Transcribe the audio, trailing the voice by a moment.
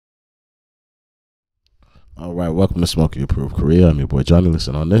All right, welcome to Smokey Approved Korea. I'm your boy Jurnalist,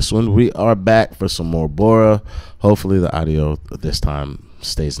 and on this one, we are back for some more Bora. Hopefully, the audio this time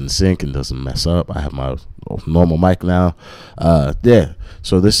stays in sync and doesn't mess up. I have my normal mic now.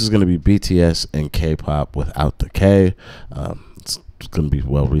 So this is going to be BTS and K-pop without the K. It's going to be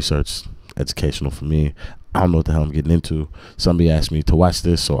well researched, educational for me. I don't know what the hell I'm getting into. Somebody asked me to watch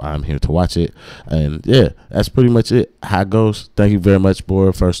this, so I'm here to watch it. And yeah, that's pretty much it. How it goes. Thank you very much,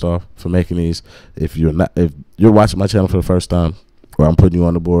 Bora, first off, for making these. If you're watching my channel for the first time, or I'm putting you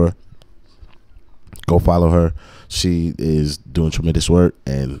on the board, go follow her. She is doing tremendous work,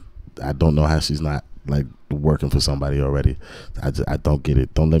 and I don't know how she's not like working for somebody already. I don't get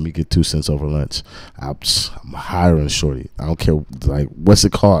it. Don't let me get 2 cents over lunch. I'm hiring shorty. I don't care like what's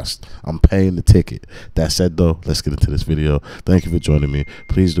it cost. I'm paying the ticket. That said though, let's get into this video. Thank you for joining me.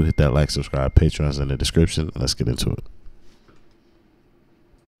 Please do hit that like, subscribe. Patreon's in the description. Let's get into it.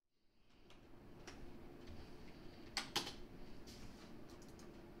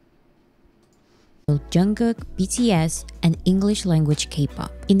 Jungkook, BTS, and English language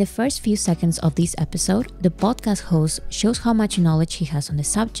K-pop. In the first few seconds of this episode, the podcast host shows how much knowledge he has on the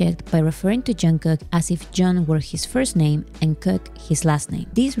subject by referring to Jungkook as if Jung were his first name and Kook his last name.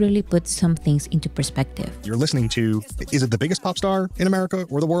 This really puts some things into perspective. You're listening to, is it the biggest pop star in America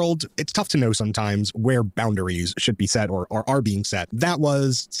or the world? It's tough to know sometimes where boundaries should be set or are being set. That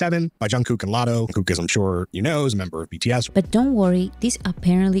was 7 by Jungkook and Lotto. Jungkook, as I'm sure you know, is a member of BTS. But don't worry, this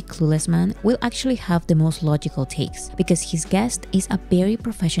apparently clueless man will actually have the most logical takes because his guest is a very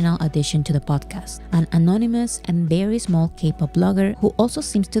professional addition to the podcast, an anonymous and very small K-pop blogger who also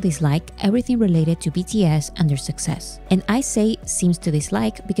seems to dislike everything related to BTS and their success. And I say seems to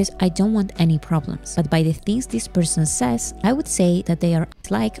dislike because I don't want any problems, but by the things this person says, I would say that they are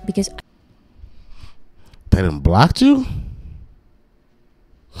dislike because They done blocked you?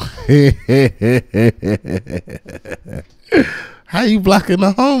 How you blocking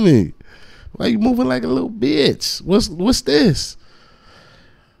the homie? Why you moving like a little bitch? What's this?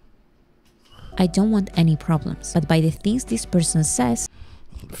 I don't want any problems, but by the things this person says,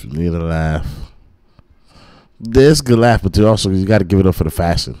 If you need a laugh, there's good laugh, but you got to give it up for the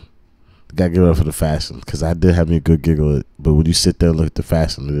fashion. You got to give it up for the fashion because I did have me a good giggle. But when you sit there and look at the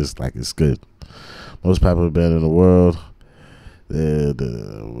fashion, it's good. Most popular band in the world.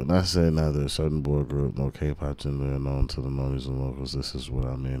 When I say now there's a certain boy group, no K-pop gender known to the normies and locals, this is what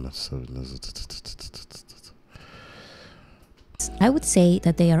I mean. I would say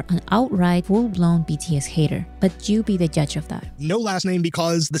that they are an outright full-blown BTS hater, but you be the judge of that. No last name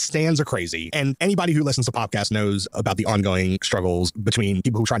because the stands are crazy. And anybody who listens to podcasts knows about the ongoing struggles between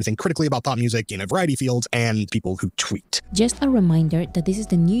people who try to think critically about pop music in a variety of fields and people who tweet. Just a reminder that this is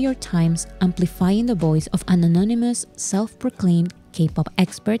the New York Times amplifying the voice of an anonymous, self-proclaimed K-pop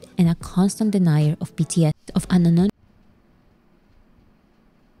expert and a constant denier of BTS, of an anonymous,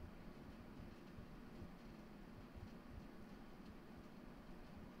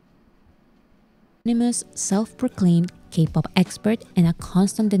 self-proclaimed K-pop expert and a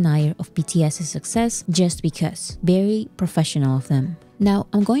constant denier of BTS's success just because. Very professional of them. Now,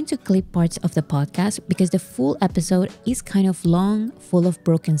 I'm going to clip parts of the podcast because the full episode is kind of long, full of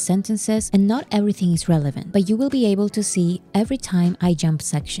broken sentences, and not everything is relevant, but you will be able to see every time I jump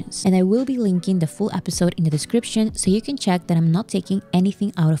sections. And I will be linking the full episode in the description so you can check that I'm not taking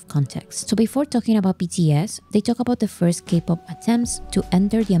anything out of context. So before talking about BTS, they talk about the first K-pop attempts to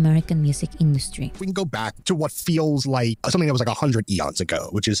enter the American music industry. We can go back to what feels like something that was like 100 eons ago,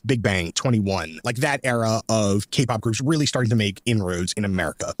 which is Big Bang 21, like that era of K-pop groups really starting to make inroads in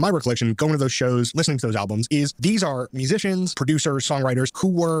America. My recollection, going to those shows, listening to those albums, is these are musicians, producers, songwriters who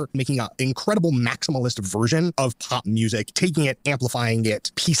were making an incredible maximalist version of pop music, taking it, amplifying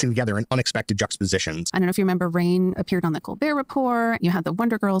it, piecing together in unexpected juxtapositions. I don't know if you remember, Rain appeared on the Colbert Report. You had the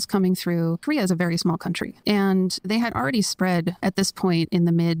Wonder Girls coming through. Korea is a very small country, and they had already spread at this point in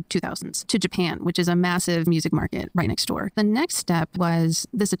the mid-2000s to Japan, which is a massive music market right next door. The next step was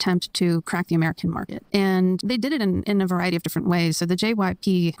this attempt to crack the American market, and they did it in a variety of different ways. So the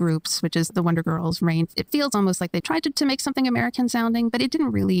JYP groups, which is the Wonder Girls, Rain, it feels almost like they tried to make something American sounding, but it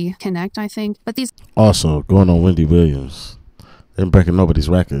didn't really connect, I think. But these Also, going on Wendy Williams, they ain't breaking nobody's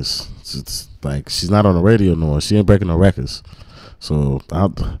records. It's like she's not on the radio no more. She ain't breaking no records. So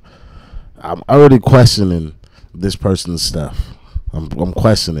I'm already questioning this person's stuff. I'm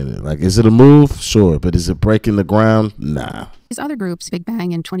questioning it. Like, is it a move? Sure. But is it breaking the ground? Nah. These other groups, Big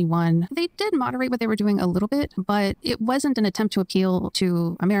Bang and 21, they did moderate what they were doing a little bit, but it wasn't an attempt to appeal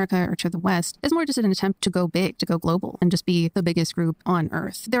to America or to the West. It's more just an attempt to go big, to go global, and just be the biggest group on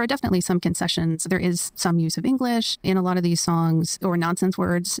Earth. There are definitely some concessions. There is some use of English in a lot of these songs, or nonsense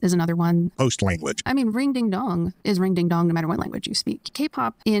words is another one. Host language. I mean, ring ding dong is ring ding dong no matter what language you speak.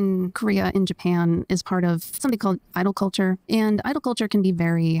 K-pop in Korea, in Japan, is part of something called idol culture. And idol culture can be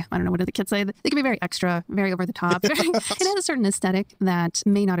very, I don't know, what do the kids say? They can be very extra, very over the top. It has a certain aesthetic that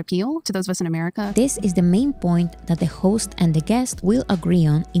may not appeal to those of us in America. This is the main point that the host and the guest will agree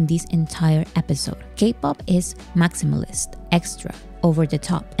on in this entire episode. K-pop is maximalist, extra, over the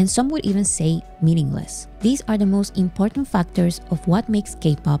top, and some would even say meaningless. These are the most important factors of what makes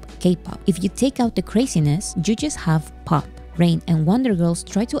K-pop K-pop. If you take out the craziness, you just have pop. Rain and Wonder Girls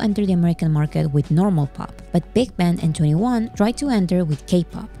try to enter the American market with normal pop, but Big Bang and 21 try to enter with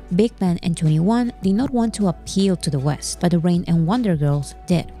K-pop. Big Bang and 21 did not want to appeal to the West, but Rain and Wonder Girls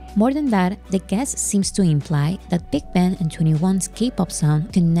did. More than that, the guest seems to imply that Big Bang and 21's K-pop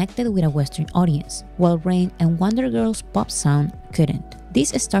sound connected with a Western audience, while Rain and Wonder Girls' pop sound couldn't.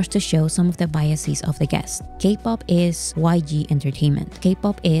 This starts to show some of the biases of the guest. K-pop is YG Entertainment.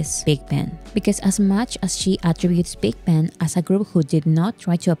 K-pop is Big Bang. Because as much as she attributes Big Bang as a group who did not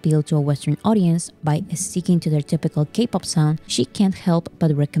try to appeal to a Western audience by sticking to their typical K-pop sound, she can't help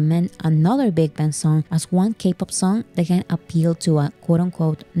but recommend another Big Bang song as one K-pop song that can appeal to a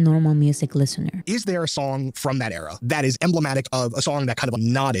quote-unquote normal music listener. Is there a song from that era that is emblematic of a song that kind of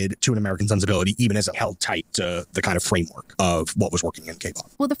nodded to an American sensibility, even as it held tight to the kind of framework of what was working in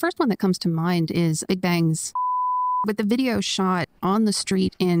K-pop? Well, the first one that comes to mind is Big Bang's, with the video shot on the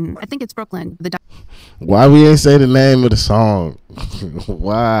street in, I think it's Brooklyn. Why we ain't say the name of the song?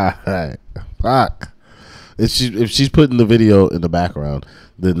 Why? Fuck. If she's putting the video in the background,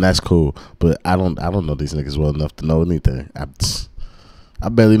 then that's cool. But I don't know these niggas well enough to know anything. I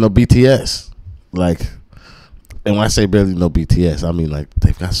barely know BTS. Like, and when I say barely know BTS, I mean like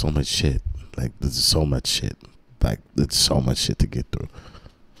they've got so much shit. Like there's so much shit. Like there's so much shit to get through.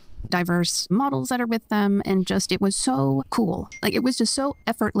 Diverse models that are with them, and just it was so cool. Like it was just so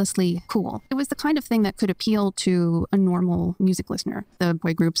effortlessly cool. It was the kind of thing that could appeal to a normal music listener. The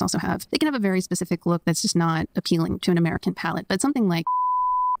boy groups also they can have a very specific look that's just not appealing to an American palate, but something like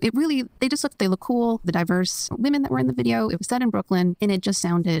they look cool. The diverse women that were in the video, it was set in Brooklyn, and it just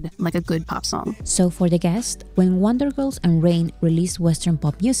sounded like a good pop song. So for the guest, when Wonder Girls and Rain released Western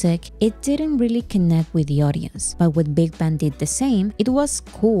pop music, it didn't really connect with the audience. But when Big Bang did the same, it was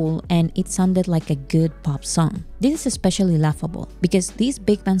cool and it sounded like a good pop song. This is especially laughable because this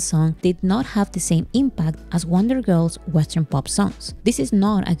Big Bang song did not have the same impact as Wonder Girls' Western pop songs. This is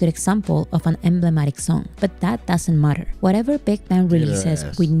not a good example of an emblematic song, but that doesn't matter. Whatever Big Bang releases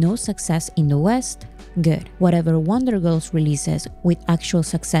with no success in the West, good. Whatever Wonder Girls releases with actual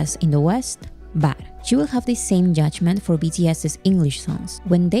success in the West, bad. She will have the same judgment for BTS's English songs.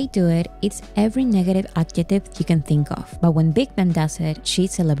 When they do it, it's every negative adjective you can think of. But when Big Bang does it, she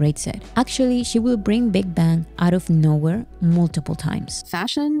celebrates it. Actually, she will bring Big Bang out of nowhere multiple times.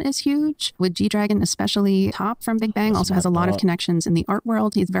 Fashion is huge. With G-Dragon especially, Top from Big Bang also has a lot of connections in the art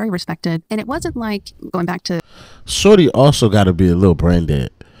world. He's very respected. And it wasn't like, going back to... Shorty also got to be a little brain dead.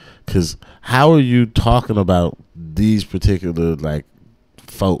 Because how are you talking about these particular, like,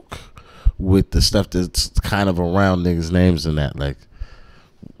 folk with the stuff that's kind of around niggas' names and that? Like,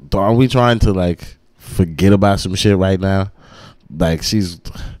 are we trying to, like, forget about some shit right now? Like,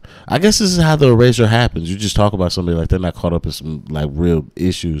 I guess this is how the erasure happens. You just talk about somebody like they're not caught up in some, like, real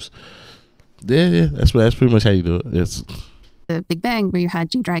issues. Yeah, that's pretty much how you do it. It's... The Big Bang, where you had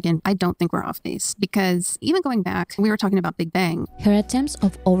G-Dragon, I don't think we're off base, because even going back, we were talking about Big Bang. Her attempts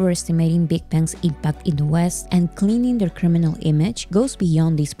of overestimating Big Bang's impact in the West and cleaning their criminal image goes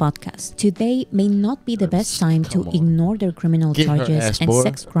beyond this podcast. Today may not be the best time to ignore their criminal charges and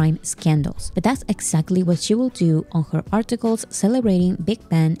sex crime scandals, but that's exactly what she will do on her articles celebrating Big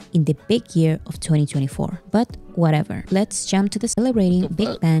Bang in the big year of 2024. But whatever, let's jump to the celebrating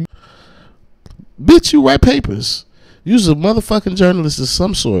Big Bang. Bitch, you write papers. You's a motherfucking journalist of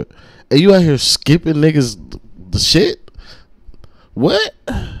some sort, and you out here skipping niggas the shit? What?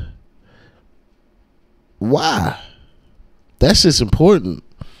 Why? That shit's important.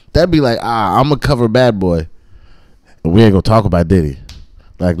 That'd be like, I'm gonna cover Bad Boy, and we ain't gonna talk about Diddy.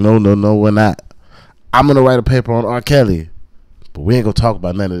 Like, no, we're not. I'm gonna write a paper on R. Kelly, but we ain't gonna talk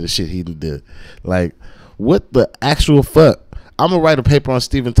about none of the shit he did. Like, what the actual fuck? I'm going to write a paper on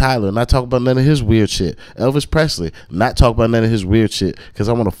Steven Tyler, not talk about none of his weird shit. Elvis Presley, not talk about none of his weird shit, because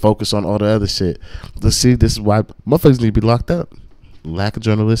I want to focus on all the other shit. Let's see, this is why motherfuckers need to be locked up. Lack of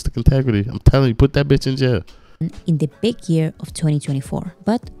journalistic integrity. I'm telling you, put that bitch in jail. in the big year of 2024.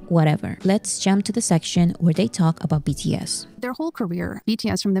 But whatever, let's jump to the section where they talk about BTS. Their whole career,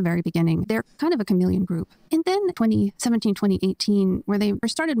 BTS from the very beginning, they're kind of a chameleon group. And then 2017, 2018, where they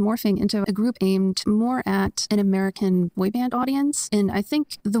started morphing into a group aimed more at an American boy band audience. And I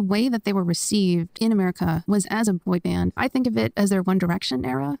think the way that they were received in America was as a boy band. I think of it as their One Direction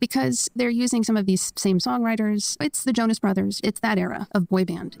era because they're using some of these same songwriters. It's the Jonas Brothers. It's that era of boy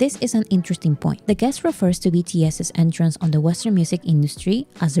band. This is an interesting point. The guest refers to BTS's entrance on the Western music industry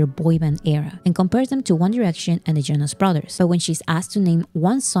as their boy band era and compares them to One Direction and the Jonas Brothers. But when she's asked to name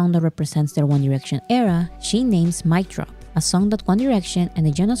one song that represents their One Direction era, she names Mic Drop, a song that One Direction and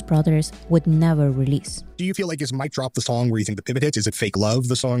the Jonas Brothers would never release. Do you feel like is Mic Drop the song where you think the pivot hits? Is it Fake Love,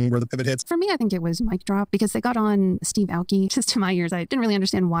 the song where the pivot hits? For me, I think it was Mic Drop because they got on Steve Aoki. Just to my ears, I didn't really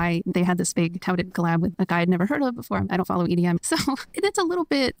understand why they had this big touted collab with a guy I'd never heard of before. I don't follow EDM. So it's a little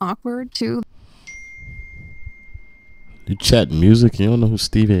bit awkward too. You chat music, you don't know who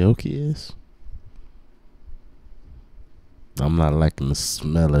Steve Aoki is? I'm not liking the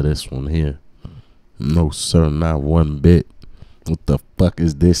smell of this one here. No, sir, not one bit. What the fuck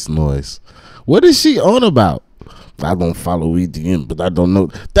is this noise? What is she on about? I don't follow EDM, but I don't know.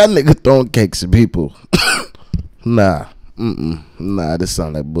 That nigga throwing cakes at people. Nah, this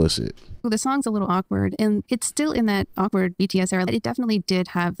sound like bullshit. The song's a little awkward, and it's still in that awkward BTS era. It definitely did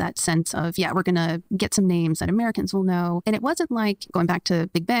have that sense of, yeah, we're going to get some names that Americans will know. And it wasn't like going back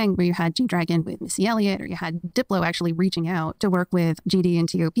to Big Bang, where you had G-Dragon with Missy Elliott, or you had Diplo actually reaching out to work with GD and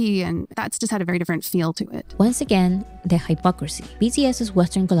T.O.P., and that's just had a very different feel to it. Once again, the hypocrisy. BTS's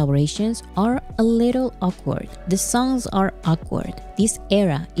Western collaborations are a little awkward. The songs are awkward. This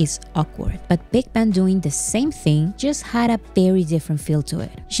era is awkward. But Big Bang doing the same thing just had a very different feel to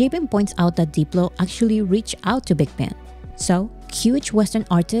it. Jimin points out that Diplo actually reached out to Big Bang. So, huge Western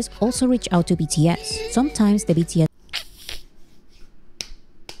artists also reach out to BTS. Sometimes the BTS...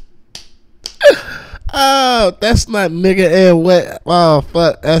 Oh, that's not nigga and what? Oh,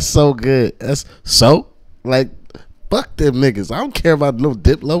 fuck, that's so good. That's so, like, fuck them niggas. I don't care about no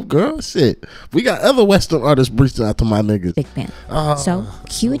Diplo, girl. Shit. We got other Western artists reaching out to my niggas. Big Bang. So,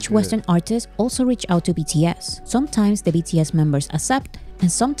 huge Western artists also reach out to BTS. Sometimes the BTS members accept,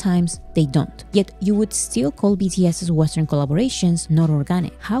 and sometimes they don't. Yet you would still call BTS's Western collaborations not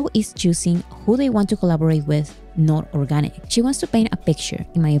organic. How is choosing who they want to collaborate with not organic? She wants to paint a picture,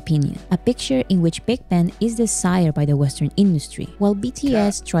 in my opinion. A picture in which Big Bang is desired by the Western industry, while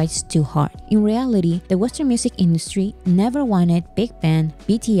BTS tries too hard. In reality, the Western music industry never wanted Big Bang,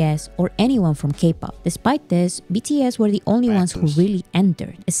 BTS, or anyone from K-pop. Despite this, BTS were the only ones who really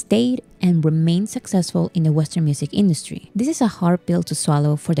entered, stayed, and remained successful in the Western music industry. This is a hard pill to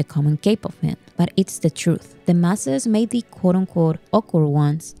swallow for the common K-pop fan, but it's the truth. The masses made the quote-unquote awkward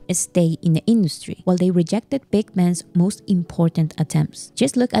ones stay in the industry, while they rejected Big Bang's most important attempts.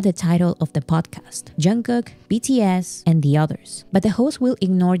 Just look at the title of the podcast: Jungkook, BTS, and the others. But the host will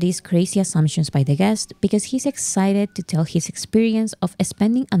ignore these crazy assumptions by the guest because he's excited to tell his experience of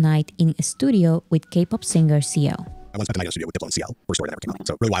spending a night in a studio with K-pop singer CL. I once spent the night in a studio with Diplo and CL for a story that never came out.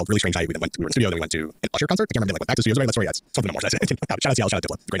 So really wild, really strange night. We were in the studio, then we went to an Usher concert. I can't remember, like, went back to the studio. That story, that's something more. Shout out CL, shout out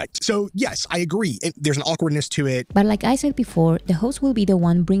Diplo. Great night. So yes, I agree. There's an awkwardness to it. But like I said before, the host will be the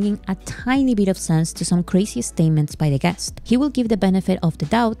one bringing a tiny bit of sense to some crazy statements by the guest. He will give the benefit of the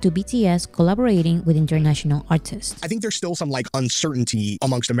doubt to BTS collaborating with international artists. I think there's still some like uncertainty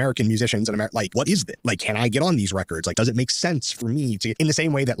amongst American musicians and like, what is this? Like, can I get on these records? Like, does it make sense for me to, in the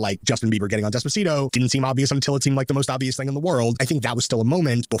same way that like Justin Bieber getting on Despacito didn't seem obvious until it seemed like the most obvious thing in the world. I think that was still a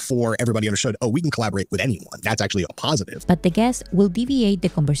moment before everybody understood, oh, we can collaborate with anyone. That's actually a positive. But the guest will deviate the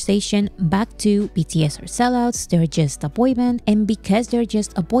conversation back to BTS are sellouts, they're just a boy band, and because they're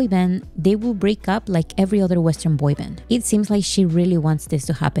just a boy band, they will break up like every other Western boy band. It seems like she really wants this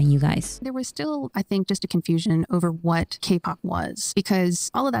to happen, you guys. There was still, I think, just a confusion over what K-pop was,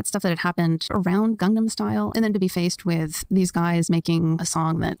 because all of that stuff that had happened around Gangnam Style, and then to be faced with these guys making a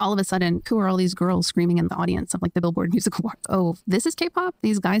song that all of a sudden, who are all these girls screaming in the audience of like the Billboard Music Awards? Oh, this is K-pop?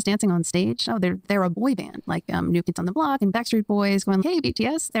 These guys dancing on stage? Oh, they're a boy band, like New Kids on the Block and Backstreet Boys going, hey,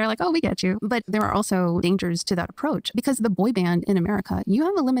 BTS. They're like, oh, we get you. But there are also dangers to that approach because the boy band in America, you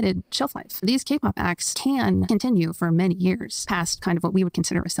have a limited shelf life. These K-pop acts can continue for many years past kind of what we would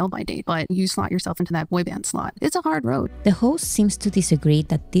consider a sell-by date, but you slot yourself into that boy band slot. It's a hard road. The host seems to disagree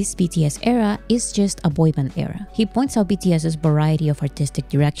that this BTS era is just a boy band era. He points out BTS's variety of artistic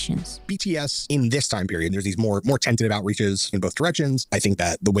directions. BTS in this time period, there's these more tentative outreaches in both directions. I think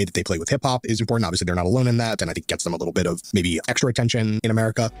that the way that they play with hip hop is important. Obviously, they're not alone in that, and I think gets them a little bit of maybe extra attention in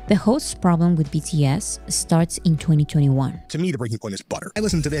America. The host's problem with BTS starts in 2021. To me, the breaking point is Butter. I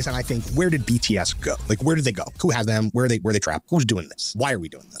listen to this and I think, where did BTS go? Like, where did they go? Who has them? Where they trapped? Who's doing this? Why are we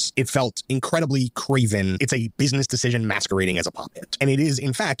doing this? It felt incredibly craven. It's a business decision masquerading as a pop hit. And it is,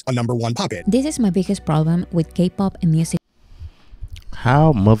 in fact, a #1 pop hit. This is my biggest problem with K-pop and music.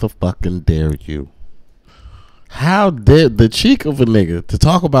 How motherfucking dare you? How dare the cheek of a nigga to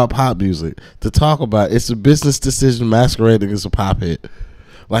talk about pop music, to talk about it's a business decision masquerading as a pop hit.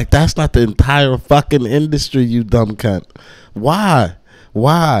 Like, that's not the entire fucking industry, you dumb cunt. Why?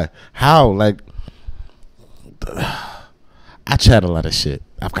 How? Like, I chat a lot of shit.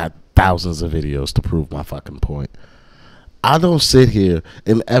 I've got thousands of videos to prove my fucking point. I don't sit here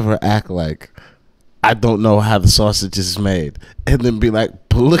and ever act like I don't know how the sausage is made and then be like,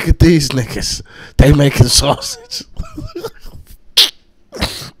 but look at these niggas. They making sausage.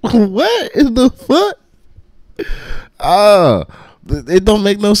 What in the fuck? It don't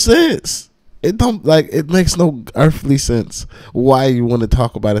make no sense. It makes no earthly sense why you want to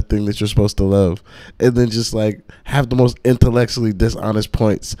talk about a thing that you're supposed to love and then just like have the most intellectually dishonest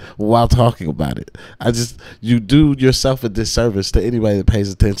points while talking about it. You do yourself a disservice to anybody that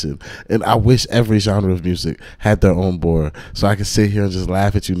pays attention. And I wish every genre of music had their own Bora so I could sit here and just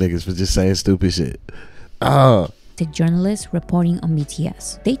laugh at you niggas for just saying stupid shit. Journalists reporting on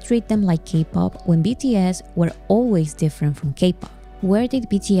BTS. They treat them like K-pop when BTS were always different from K-pop. Where did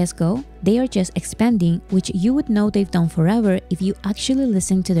BTS go? They are just expanding, which you would know they've done forever if you actually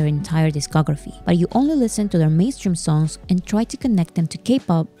listen to their entire discography. But you only listen to their mainstream songs and try to connect them to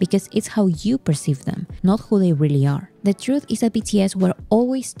K-pop because it's how you perceive them, not who they really are. The truth is that BTS were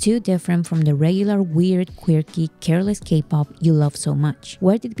always too different from the regular, weird, quirky, careless K-pop you love so much.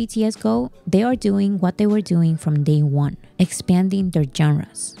 Where did BTS go? They are doing what they were doing from day one, expanding their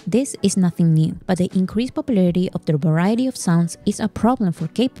genres. This is nothing new, but the increased popularity of their variety of sounds is a problem for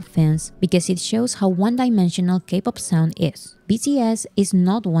K-pop fans because it shows how one-dimensional K-pop sound is. BTS is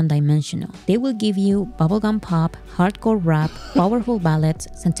not one-dimensional. They will give you bubblegum pop, hardcore rap, powerful ballads,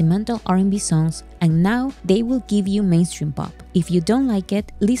 sentimental R&B songs, and now they will give you mainstream pop. If you don't like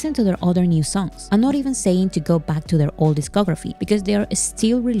it, listen to their other new songs. I'm not even saying to go back to their old discography because they are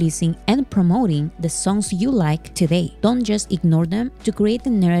still releasing and promoting the songs you like today. Don't just ignore them to create the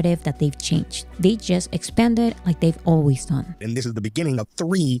narrative that they've changed. They just expanded like they've always done. And this is the beginning of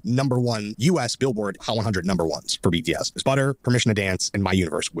 3 #1 US Billboard Hot 100 #1s for BTS. It's Butter, Permission to Dance, and My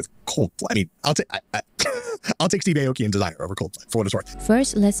Universe with Coldplay. I mean, I'll take Steve Aoki and Designer over Coldplay for what it's worth.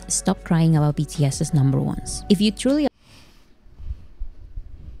 First, let's stop crying about BTS's #1s. If you truly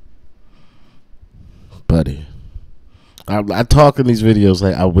buddy, I talk in these videos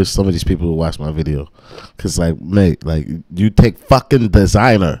like I wish some of these people would watch my video, cause like, mate, like you take fucking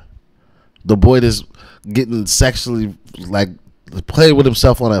Designer, the boy that's getting sexually like playing with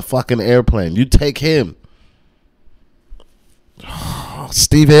himself on a fucking airplane. You take him,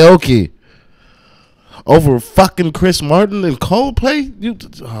 Steve Aoki, over fucking Chris Martin and Coldplay.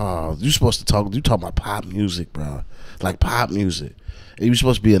 You supposed to talk. You talk about pop music, bro, like pop music, and you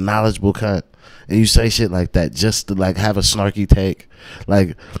supposed to be a knowledgeable cunt. And you say shit like that just to like have a snarky take.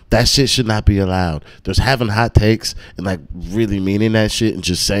 Like that shit should not be allowed. There's having hot takes and like really meaning that shit and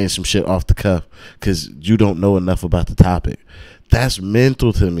just saying some shit off the cuff because you don't know enough about the topic. That's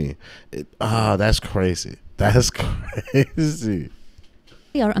mental to me. That's crazy. That's crazy.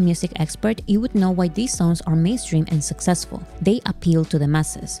 If you are a music expert, you would know why these songs are mainstream and successful. They appeal to the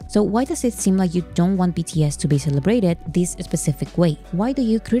masses. So why does it seem like you don't want BTS to be celebrated this specific way? Why do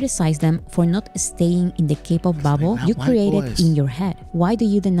you criticize them for not staying in the K-pop bubble you created in your head? Why do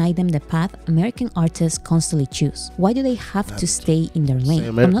you deny them the path American artists constantly choose? Why do they have to stay in their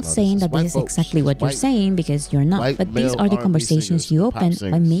lane? I'm not saying that this is exactly what you're saying because you're not, but these are the conversations you open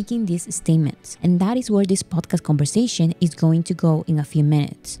by making these statements. And that is where this podcast conversation is going to go in a few minutes.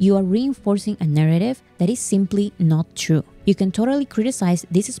 You are reinforcing a narrative that is simply not true. You can totally criticize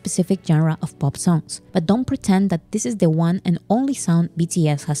this specific genre of pop songs, but don't pretend that this is the one and only sound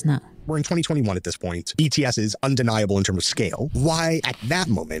BTS has now. We're in 2021 at this point. BTS is undeniable in terms of scale. Why, at that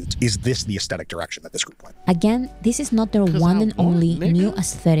moment, is this the aesthetic direction that this group went? Again, this is not their one and only new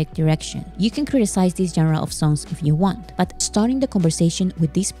aesthetic direction. You can criticize this genre of songs if you want, but starting the conversation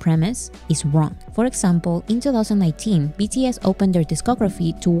with this premise is wrong. For example, in 2019, BTS opened their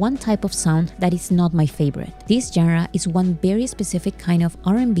discography to one type of sound that is not my favorite. This genre is one very specific kind of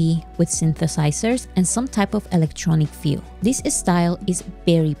R&B with synthesizers and some type of electronic feel. This style is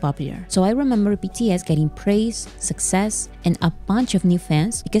very popular. later. So I remember BTS getting praise, success, and a bunch of new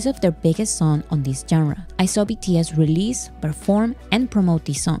fans because of their biggest song on this genre. I saw BTS release, perform, and promote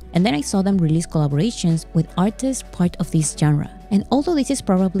this song, and then I saw them release collaborations with artists part of this genre. And although this is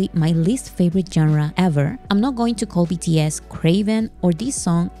probably my least favorite genre ever, I'm not going to call BTS craven or this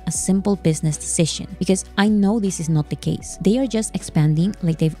song a simple business decision, because I know this is not the case. They are just expanding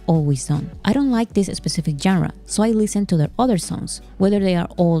like they've always done. I don't like this specific genre, so I listen to their other songs. Whether they are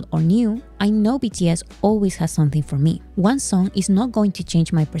old or new, I know BTS always has something for me. One song is not going to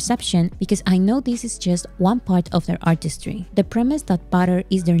change my perception because I know this is just one part of their artistry. The premise that Butter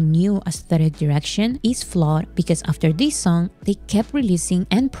is their new aesthetic direction is flawed because after this song, they kept releasing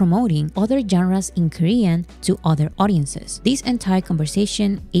and promoting other genres in Korean to other audiences. This entire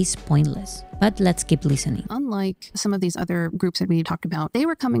conversation is pointless. But let's keep listening. Unlike some of these other groups that we talked about, they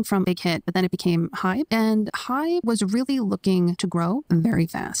were coming from Big Hit, but then it became Hype. And Hype was really looking to grow very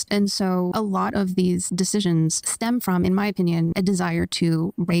fast. And so a lot of these decisions stem from, in my opinion, a desire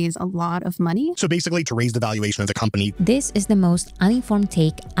to raise a lot of money. So basically to raise the valuation of the company. This is the most uninformed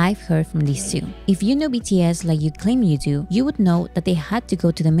take I've heard from these two. If you know BTS like you claim you do, you would know that they had to go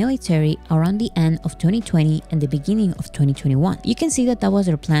to the military around the end of 2020 and the beginning of 2021. You can see that was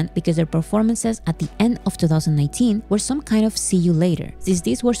their plan because their performances at the end of 2019 were some kind of see you later, since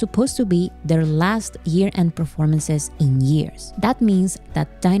these were supposed to be their last year-end performances in years. That means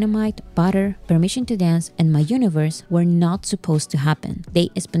that Dynamite, Butter, Permission to Dance, and My Universe were not supposed to happen. They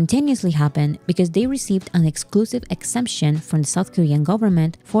spontaneously happened because they received an exclusive exemption from the South Korean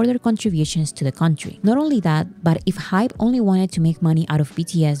government for their contributions to the country. Not only that, but if Hype only wanted to make money out of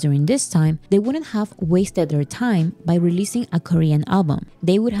BTS during this time, they wouldn't have wasted their time by releasing a Korean album.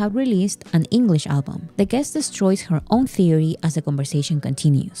 They would have released an English album. The guest destroys her own theory as the conversation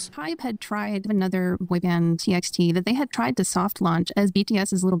continues. Hype had tried another boy band, TXT, that they had tried to soft launch as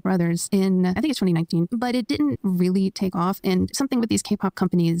BTS's little brothers in, I think it's 2019, but it didn't really take off. And something with these K-pop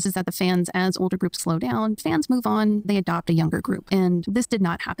companies is that the fans, as older groups slow down, fans move on, they adopt a younger group. And this did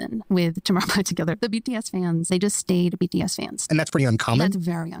not happen with Tomorrow By Together. The BTS fans, they just stayed BTS fans. And that's pretty uncommon. That's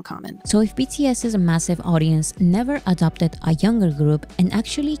very uncommon. So if BTS's massive audience never adopted a younger group and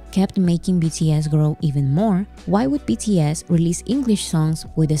actually kept making BTS grow even more, why would BTS release English songs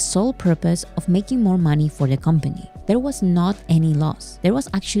with the sole purpose of making more money for the company? There was not any loss. There was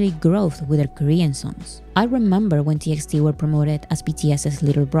actually growth with their Korean songs. I remember when TXT were promoted as BTS's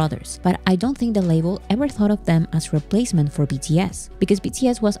little brothers, but I don't think the label ever thought of them as replacement for BTS, because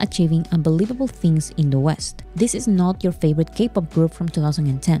BTS was achieving unbelievable things in the West. This is not your favorite K-pop group from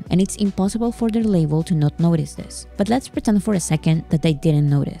 2010, and it's impossible for their label to not notice this. But let's pretend for a second that they didn't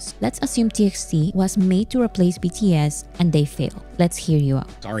notice. Let's assume TXT was made to replace BTS and they failed. Let's hear you out.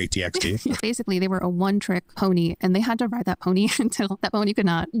 Sorry, TXT. Basically, they were a one-trick pony, and they had to ride that pony until that pony could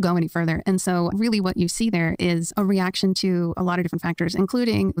not go any further. And so really what you see there is a reaction to a lot of different factors,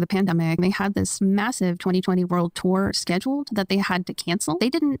 including the pandemic. They had this massive 2020 world tour scheduled that they had to cancel. They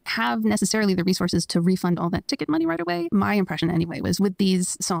didn't have necessarily the resources to refund all that ticket money right away. My impression anyway was with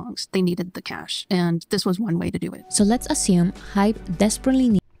these songs, they needed the cash, and this was one way to do it. So let's assume Hype desperately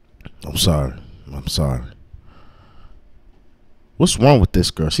needs... I'm sorry. What's wrong with this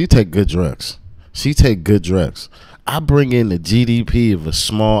girl? She take good drugs. I bring in the GDP of a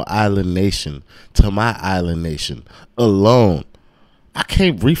small island nation to my island nation alone. I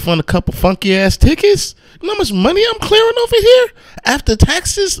can't refund a couple funky ass tickets. You know how much money I'm clearing over here after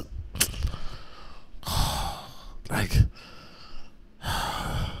taxes? Like,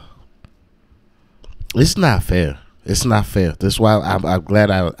 it's not fair. It's not fair. That's why I'm glad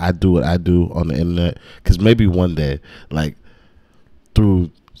I do what I do on the internet, because maybe one day, like,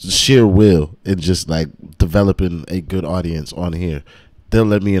 through sheer will and just like developing a good audience on here, they'll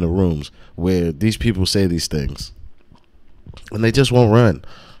let me in the rooms where these people say these things and they just won't run,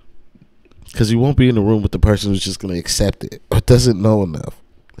 because you won't be in the room with the person who's just going to accept it or doesn't know enough.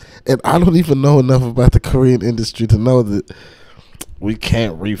 And I don't even know enough about the Korean industry to know that we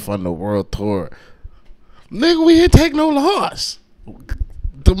can't refund the world tour. Nigga, we didn't take no loss.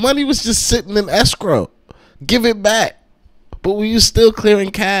 The money was just sitting in escrow. Give it back. But we was still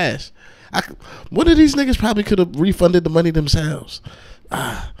clearing cash. One of these niggas probably could have refunded the money themselves.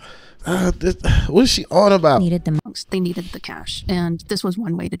 What is she on about? They needed the cash, and this was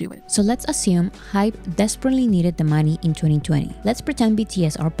one way to do it. So let's assume Hype desperately needed the money in 2020. Let's pretend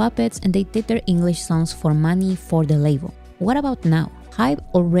BTS are puppets and they did their English songs for money for the label. What about now?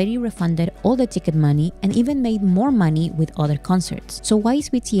 HYBE already refunded all the ticket money and even made more money with other concerts. So why is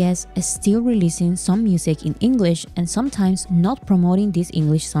BTS still releasing some music in English and sometimes not promoting these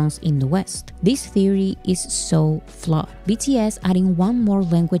English songs in the West? This theory is so flawed. BTS adding one more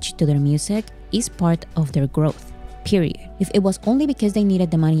language to their music is part of their growth. Period. If it was only because they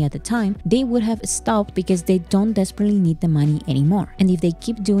needed the money at the time, they would have stopped because they don't desperately need the money anymore. And if they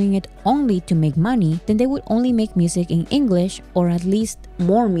keep doing it only to make money, then they would only make music in English, or at least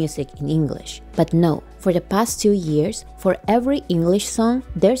more music in English. But no, for the past 2 years, for every English song,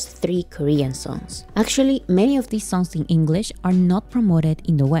 there's 3 Korean songs. Actually, many of these songs in English are not promoted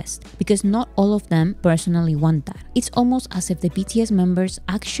in the West because not all of them personally want that. It's almost as if the BTS members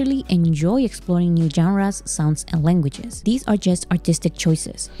actually enjoy exploring new genres, sounds, and languages. These are just artistic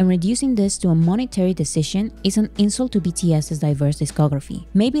choices, and reducing this to a monetary decision is an insult to BTS's diverse discography.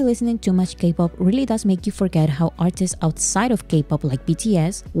 Maybe listening too much K-pop really does make you forget how artists outside of K-pop like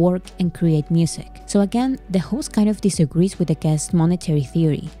BTS work and create music. So again, the host kind of disagrees with the guest's monetary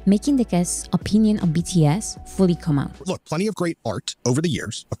theory, making the guest's opinion of BTS fully come out. Look, plenty of great art over the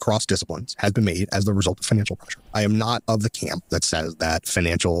years across disciplines has been made as the result of financial pressure. I am not of the camp that says that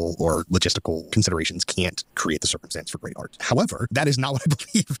financial or logistical considerations can't create the circumstance for great art. However, that is not what I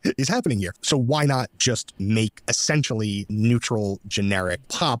believe is happening here. So why not just make essentially neutral, generic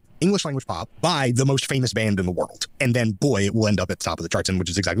pop, English language pop, by the most famous band in the world? And then, boy, it will end up at the top of the charts, and which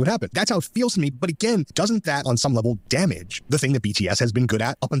is exactly what happened. That's how it feels to me. But again, doesn't that on some level damage the thing that BTS has been good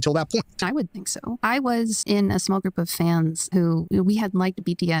at up until that point? I would think so. I was in a small group of fans who we had liked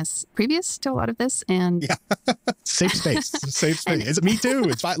BTS previous to a lot of this, and yeah, safe space, safe space. It's me too.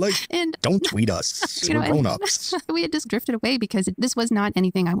 It's fine. Like, and don't tweet us. We're grown-ups. We had just drifted away because this was not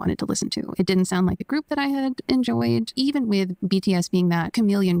anything I wanted to listen to. It didn't sound like the group that I had enjoyed. Even with BTS being that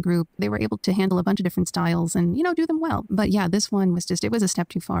chameleon group, they were able to handle a bunch of different styles and, do them well. But yeah, this one was just, it was a step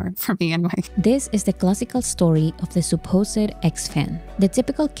too far for me anyway. This is the classical story of the supposed ex-fan. The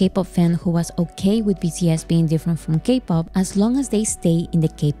typical K-pop fan who was okay with BTS being different from K-pop as long as they stay in the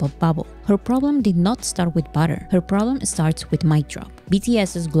K-pop bubble. Her problem did not start with butter. Her problem starts with Mic Drop,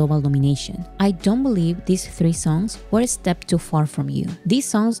 BTS's global domination. I don't believe these 3 songs were a step too far from you. These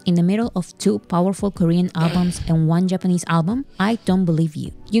songs in the middle of 2 powerful Korean albums and 1 Japanese album, I don't believe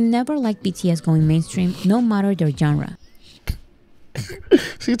you. You never liked BTS going mainstream, no matter their genre.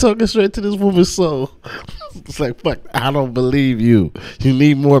 She talking straight to this woman's soul. It's like, fuck, I don't believe you. You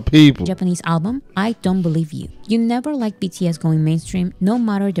need more people. Japanese album, I don't believe you. You never liked BTS going mainstream, no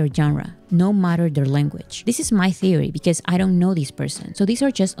matter their genre, no matter their language. This is my theory because I don't know this person. So these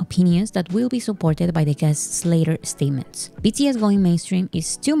are just opinions that will be supported by the guest's later statements. BTS going mainstream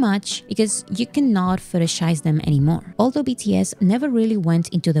is too much because you cannot fetishize them anymore. Although BTS never really went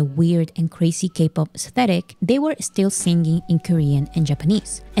into the weird and crazy K-pop aesthetic, they were still singing in Korean and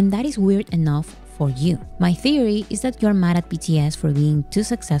Japanese. And that is weird enough for you. My theory is that you're mad at BTS for being too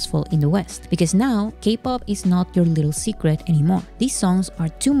successful in the West because now K-pop is not your little secret anymore. These songs are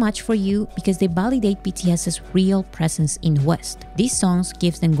too much for you because they validate BTS's real presence in the West. These songs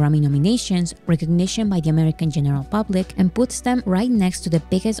gives them Grammy nominations, recognition by the American general public, and puts them right next to the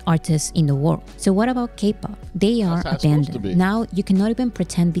biggest artists in the world. So what about K-pop? They are abandoned. Now you cannot even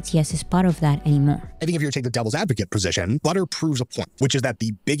pretend BTS is part of that anymore. I think if you take the devil's advocate position, butter proves a point, which is that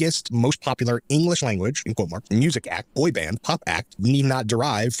the biggest, most popular English language, in quote marks, music act, boy band, pop act, need not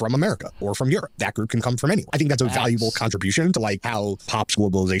derive from America or from Europe. That group can come from anywhere. I think that's a valuable contribution to like how pop's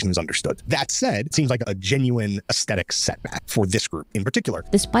globalization is understood. That said, it seems like a genuine aesthetic setback for this group in particular.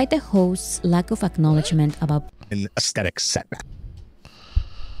 Despite the host's lack of acknowledgement about an aesthetic setback.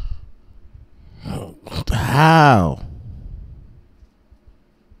 How?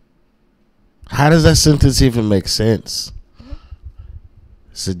 How does that sentence even make sense?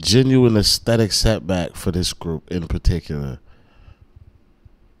 It's a genuine aesthetic setback for this group in particular.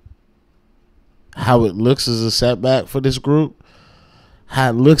 How it looks is a setback for this group. How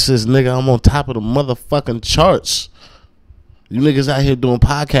it looks is, nigga, I'm on top of the motherfucking charts. You niggas out here doing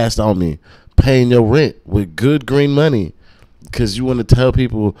podcasts on me, paying your rent with good green money because you want to tell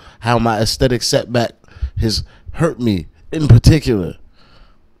people how my aesthetic setback has hurt me in particular.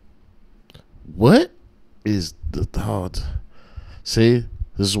 What is the thought? See?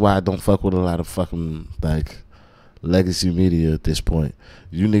 This is why I don't fuck with a lot of fucking like legacy media at this point.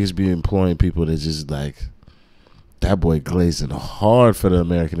 You niggas be employing people that just like, that boy glazing hard for the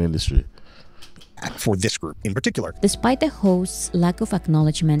American industry. that for this group in particular. Despite the host's lack of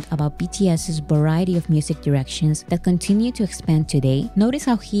acknowledgement about BTS's variety of music directions that continue to expand today, notice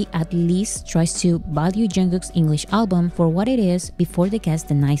how he at least tries to value Jungkook's English album for what it is before the guest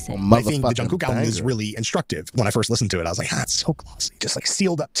denies it. I think the Jungkook album is really instructive. When I first listened to it, I was like, it's so glossy. Just like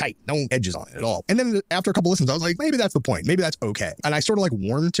sealed up tight. No edges on it at all. And then after a couple listens, I was like, maybe that's the point. Maybe that's okay. And I sort of like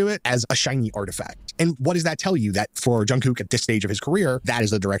warmed to it as a shiny artifact. And what does that tell you? That for Jungkook at this stage of his career, that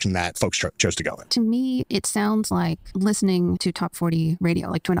is the direction that folks chose to go in. To me, it sounds like listening to top 40 radio,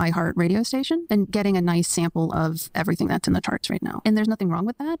 like to an iHeart radio station, and getting a nice sample of everything that's in the charts right now. And there's nothing wrong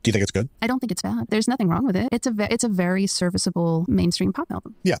with that. Do you think it's good? I don't think it's bad. There's nothing wrong with it. It's a very serviceable mainstream pop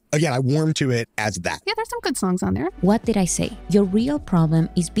album. Yeah. Again, I warmed to it as that. Yeah, there's some good songs on there. What did I say? Your real problem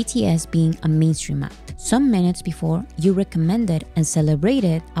is BTS being a mainstream act. Some minutes before, you recommended and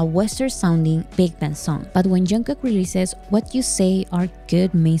celebrated a Western-sounding big band song. But when Jungkook releases what you say are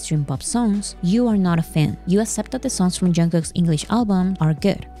good mainstream pop songs, you are not a fan. You accept that the songs from Jungkook's English album are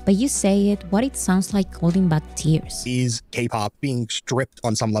good, but you say it what it sounds like holding back tears. Is K-pop being stripped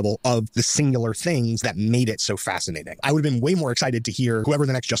on some level of the singular things that made it so fascinating? I would have been way more excited to hear whoever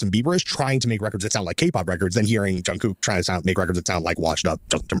the next Justin Bieber is trying to make records that sound like K-pop records than hearing Jungkook trying to make records that sound like washed up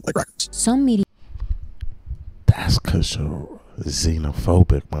Justin Timberlake records. Some media... That's because you're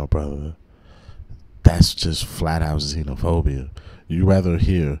xenophobic, my brother. That's just flat out xenophobia. You rather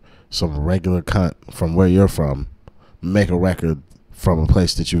hear some regular cunt from where you're from make a record from a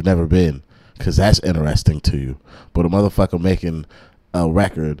place that you've never been, because that's interesting to you. But a motherfucker making a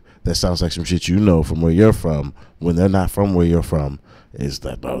record that sounds like some shit you know from where you're from when they're not from where you're from is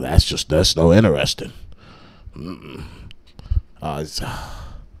that, bro, that's no interesting.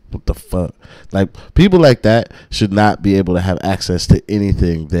 What the fuck? Like, people like that should not be able to have access to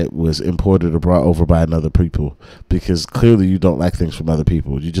anything that was imported or brought over by another people, because clearly you don't like things from other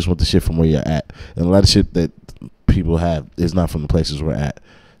people. You just want the shit from where you're at. And a lot of shit that people have is not from the places we're at.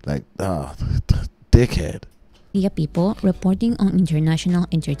 Like, dickhead. Media people reporting on international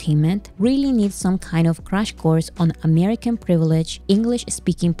entertainment really need some kind of crash course on American privilege,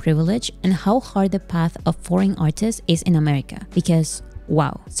 English-speaking privilege, and how hard the path of foreign artists is in America. Because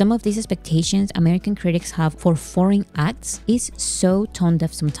wow, some of these expectations American critics have for foreign acts is so tone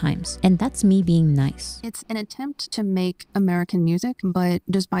deaf sometimes. And that's me being nice. It's an attempt to make American music, but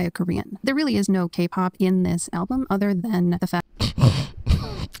just by a Korean. There really is no K-pop in this album other than the fact...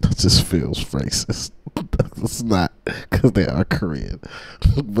 That just feels racist. It's not because they are Korean,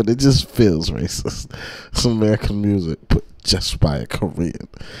 but it just feels racist. It's American music, but just by a Korean.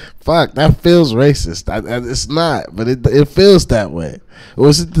 Fuck, that feels racist. It's not, but it feels that way. Or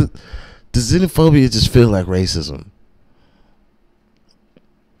is it does xenophobia just feel like racism?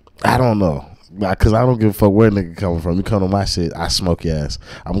 I don't know. Because I don't give a fuck where nigga coming from. You come to my shit, I smoke your ass.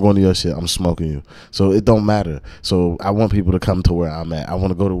 I'm going to your shit, I'm smoking you. So it don't matter. So I want people to come to where I'm at. I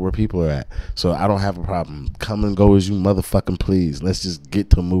want to go to where people are at. So I don't have a problem. Come and go as you motherfucking please. Let's just get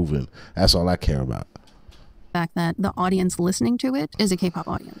to moving. That's all I care about. Fact that the audience listening to it is a K-pop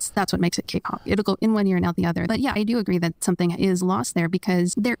audience. That's what makes it K-pop. It'll go in one ear and out the other. But yeah, I do agree that something is lost there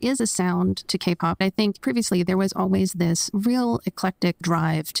because there is a sound to K-pop. I think previously there was always this real eclectic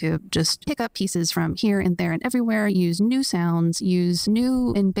drive to just pick up pieces from here and there and everywhere, use new sounds, use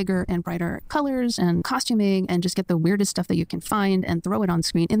new and bigger and brighter colors and costuming, and just get the weirdest stuff that you can find and throw it on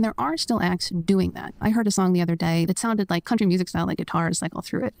screen. And there are still acts doing that. I heard a song the other day that sounded like country music style, like guitars like all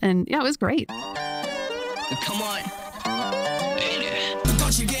through it. And yeah, it was great. Come on.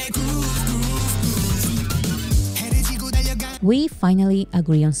 We finally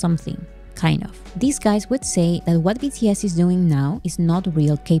agree on something. Kind of. These guys would say that what BTS is doing now is not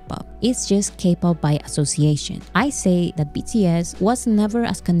real K-pop. It's just K-pop by association. I say that BTS was never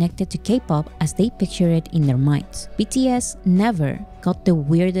as connected to K-pop as they picture it in their minds. BTS never got the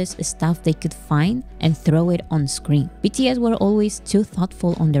weirdest stuff they could find and throw it on screen. BTS were always too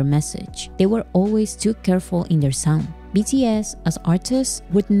thoughtful on their message. They were always too careful in their sound. BTS, as artists,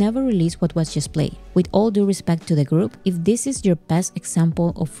 would never release what was just played. With all due respect to the group, if this is your best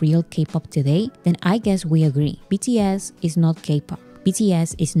example of real K-pop today, then I guess we agree. BTS is not K-pop.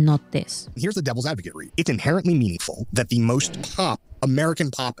 BTS is not this. Here's the devil's advocate read. It's inherently meaningful that the most pop American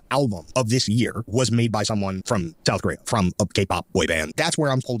pop album of this year was made by someone from South Korea, from a K-pop boy band. That's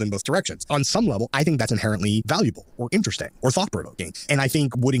where I'm pulled in both directions. On some level, I think that's inherently valuable or interesting or thought-provoking, and I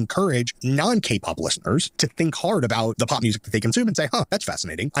think would encourage non-K-pop listeners to think hard about the pop music that they consume and say, that's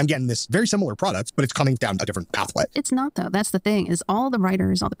fascinating. I'm getting this very similar product, but it's coming down a different pathway. It's not, though. That's the thing, is all the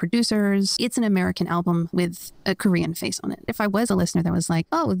writers, all the producers, it's an American album with a Korean face on it. If I was a listener that was like,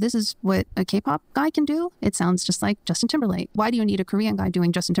 oh, this is what a K-pop guy can do, it sounds just like Justin Timberlake. Why do you need a Korean guy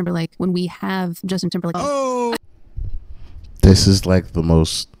doing Justin Timberlake when we have Justin Timberlake. Oh, This is like the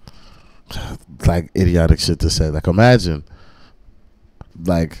most like idiotic shit to say. Like, imagine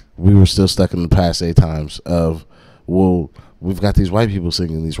like we were still stuck in the past 8 times of, well, we've got these white people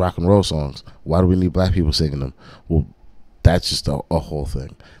singing these rock and roll songs. Why do we need black people singing them? Well, that's just a whole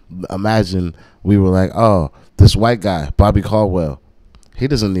thing. Imagine we were like, oh, this white guy, Bobby Caldwell, he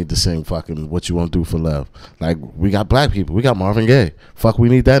doesn't need to sing fucking What You Won't Do for Love. Like, we got black people. We got Marvin Gaye. Fuck, we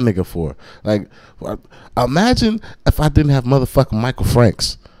need that nigga for. Like, imagine if I didn't have motherfucking Michael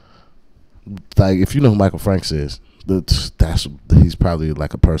Franks. Like, if you know who Michael Franks is, he's probably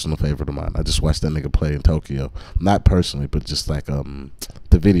like a personal favorite of mine. I just watched that nigga play in Tokyo. Not personally, but just like the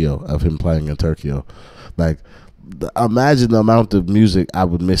video of him playing in Tokyo. Like, imagine the amount of music I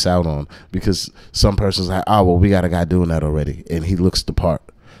would miss out on because some person's like, oh, well, we got a guy doing that already and he looks the part,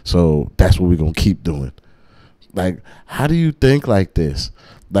 so that's what we're gonna keep doing. Like, how do you think like this?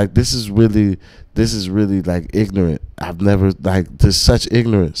 Like, this is really like ignorant. I've never, like, there's such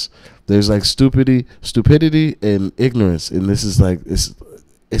ignorance. There's like stupidity and ignorance, and this is like,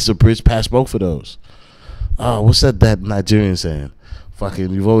 it's a bridge past both of those. Oh, what's that Nigerian saying?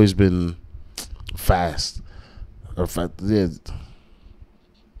 Fucking, you've always been fast. Or yeah.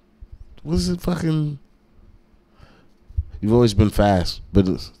 What is it? Fucking, you've always been fast, but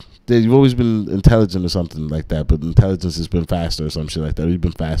you've always been intelligent or something like that. But intelligence has been faster or some shit like that. You've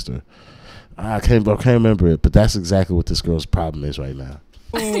been faster. I can't remember it, but that's exactly what this girl's problem is right now.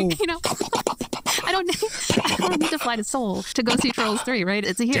 You know, I don't need to fly to Seoul to go see Trolls 3, right?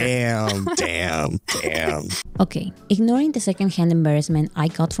 It's here. Damn. Okay, ignoring the secondhand embarrassment I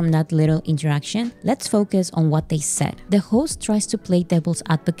got from that little interaction, let's focus on what they said. The host tries to play devil's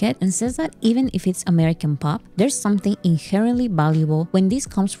advocate and says that even if it's American pop, there's something inherently valuable when this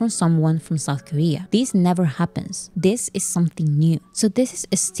comes from someone from South Korea. This never happens. This is something new. So this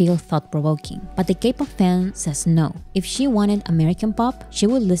is still thought-provoking. But the K-pop fan says no. If she wanted American pop, she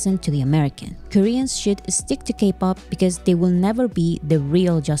would listen to the American. Koreans should stick to K-pop because they will never be the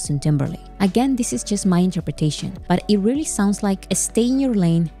real Justin Timberlake. Again, this is just my interpretation, but it really sounds like stay in your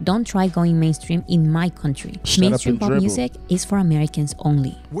lane, don't try going mainstream in my country. Mainstream pop music is for Americans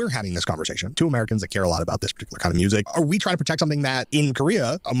only. We're having this conversation. 2 Americans that care a lot about this particular kind of music. Are we trying to protect something that in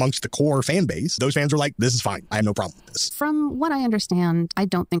Korea, amongst the core fan base, those fans are like, this is fine. I have no problem with this. From what I understand, I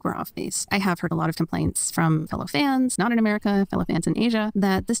don't think we're off base. I have heard a lot of complaints from fellow fans, not in America, fellow fans in Asia,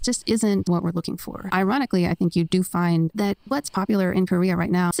 that this just isn't what we're looking for. Ironically, I think you do find that what's popular in Korea right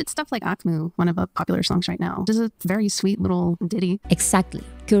now, it's stuff like Akmu, one of the popular songs right now. This is a very sweet little ditty. Exactly.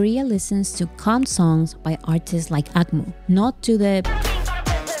 Korea listens to calm songs by artists like Akmu, not to the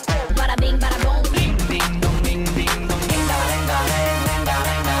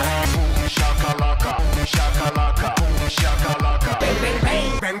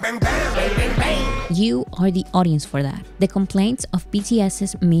You are the audience for that. The complaints of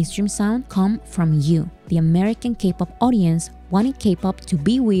BTS's mainstream sound come from you, the American K-pop audience wanting K-pop to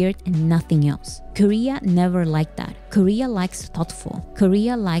be weird and nothing else. Korea never liked that. Korea likes thoughtful.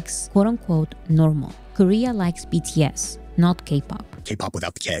 Korea likes quote-unquote normal. Korea likes BTS, not K-pop. K-pop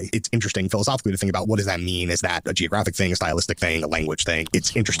without the K. It's interesting philosophically to think about what does that mean? Is that a geographic thing, a stylistic thing, a language thing?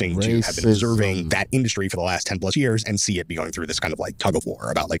 It's interesting to have been observing that industry for the last 10 plus years and see it be going through this kind of like tug of war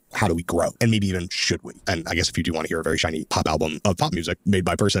about like, how do we grow? And maybe even should we? And I guess if you do want to hear a very shiny pop album of pop music made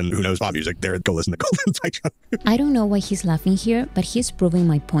by a person who knows pop music, there, go listen to Golden Section. I don't know why he's laughing here, but he's proving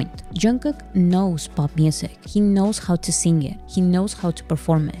my point. Jungkook knows pop music. He knows how to sing it. He knows how to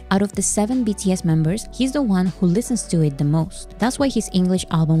perform it. Out of the 7 BTS members, he's the one who listens to it the most. That's why his English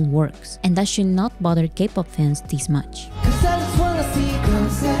album works, and that should not bother K-pop fans this much.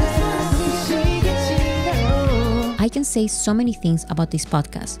 I can say so many things about this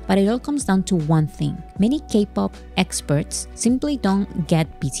podcast, but it all comes down to one thing. Many K-pop experts simply don't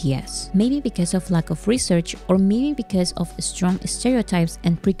get BTS. Maybe because of lack of research, or maybe because of strong stereotypes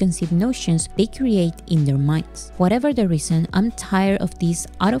and preconceived notions they create in their minds. Whatever the reason, I'm tired of these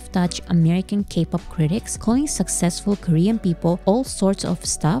out-of-touch American K-pop critics calling successful Korean people all sorts of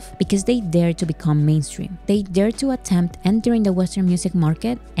stuff because they dare to become mainstream. They dare to attempt entering the Western music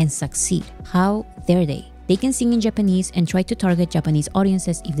market and succeed. How dare they? They can sing in Japanese and try to target Japanese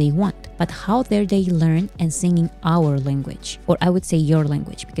audiences if they want, but how dare they learn and sing in our language? Or I would say your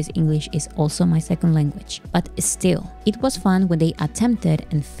language, because English is also my second language. But still, it was fun when they attempted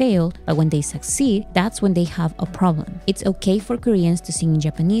and failed, but when they succeed, that's when they have a problem. It's okay for Koreans to sing in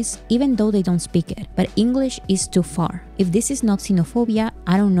Japanese, even though they don't speak it, but English is too far. If this is not xenophobia,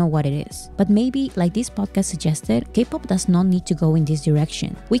 I don't know what it is. But maybe, like this podcast suggested, K-pop does not need to go in this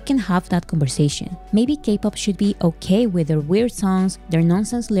direction. We can have that conversation. Maybe K-pop K-pop should be okay with their weird songs, their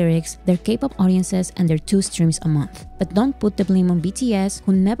nonsense lyrics, their K-pop audiences, and their 2 streams a month. But don't put the blame on BTS,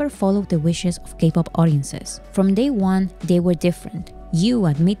 who never followed the wishes of K-pop audiences. From day one, they were different. You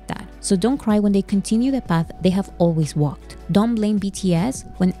admit that. So don't cry when they continue the path they have always walked. Don't blame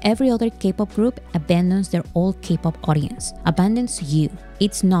BTS when every other K-pop group abandons their old K-pop audience, abandons you.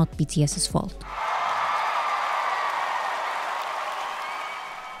 It's not BTS's fault.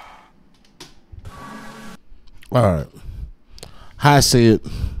 Alright. How I see it,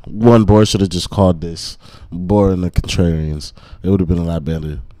 one boy should have just called this Bora and the Contrarians. It would have been a lot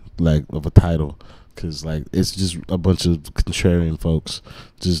better, like, of a title. Because, like, it's just a bunch of contrarian folks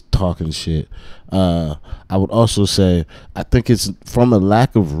just talking shit. I would also say, I think it's from a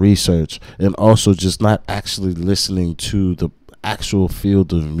lack of research and also just not actually listening to the actual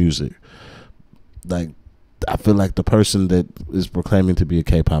field of music. Like, I feel like the person that is proclaiming to be a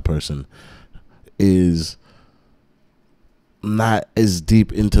K-pop person is not as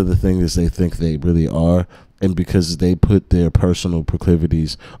deep into the thing as they think they really are. And because they put their personal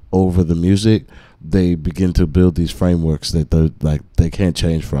proclivities over the music, they begin to build these frameworks that they can't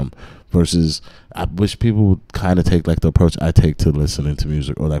change from. Versus, I wish people would kind of take like the approach I take to listening to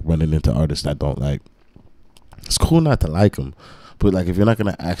music, or like running into artists I don't like. It's cool not to like them, but like if you're not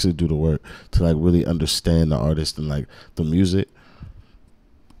gonna actually do the work to like really understand the artist and like the music,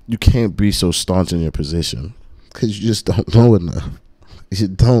 you can't be so staunch in your position because you just don't know enough. You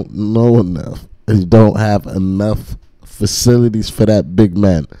don't know enough. And you don't have enough facilities for that big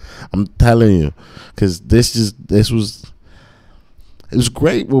man. I'm telling you, because it was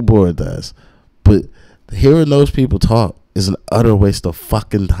great what Bora does, but hearing those people talk is an utter waste of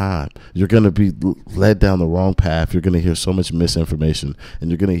fucking time. You're gonna be led down the wrong path. You're gonna hear so much misinformation, and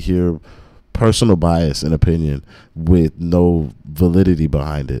you're gonna hear personal bias and opinion with no validity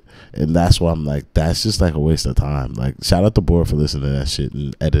behind it. And that's why I'm like, that's just like a waste of time. Like, shout out to Bora for listening to that shit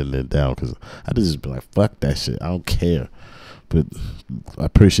and editing it down, because I'd just be like, fuck that shit, I don't care. But I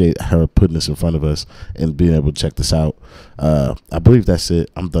appreciate her putting this in front of us and being able to check this out. I believe that's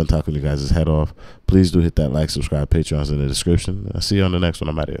it. I'm done talking you guys' head off. Please do hit that like, subscribe, Patreon's in the description. I'll see you on the next one.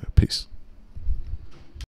 I'm out of here. Peace.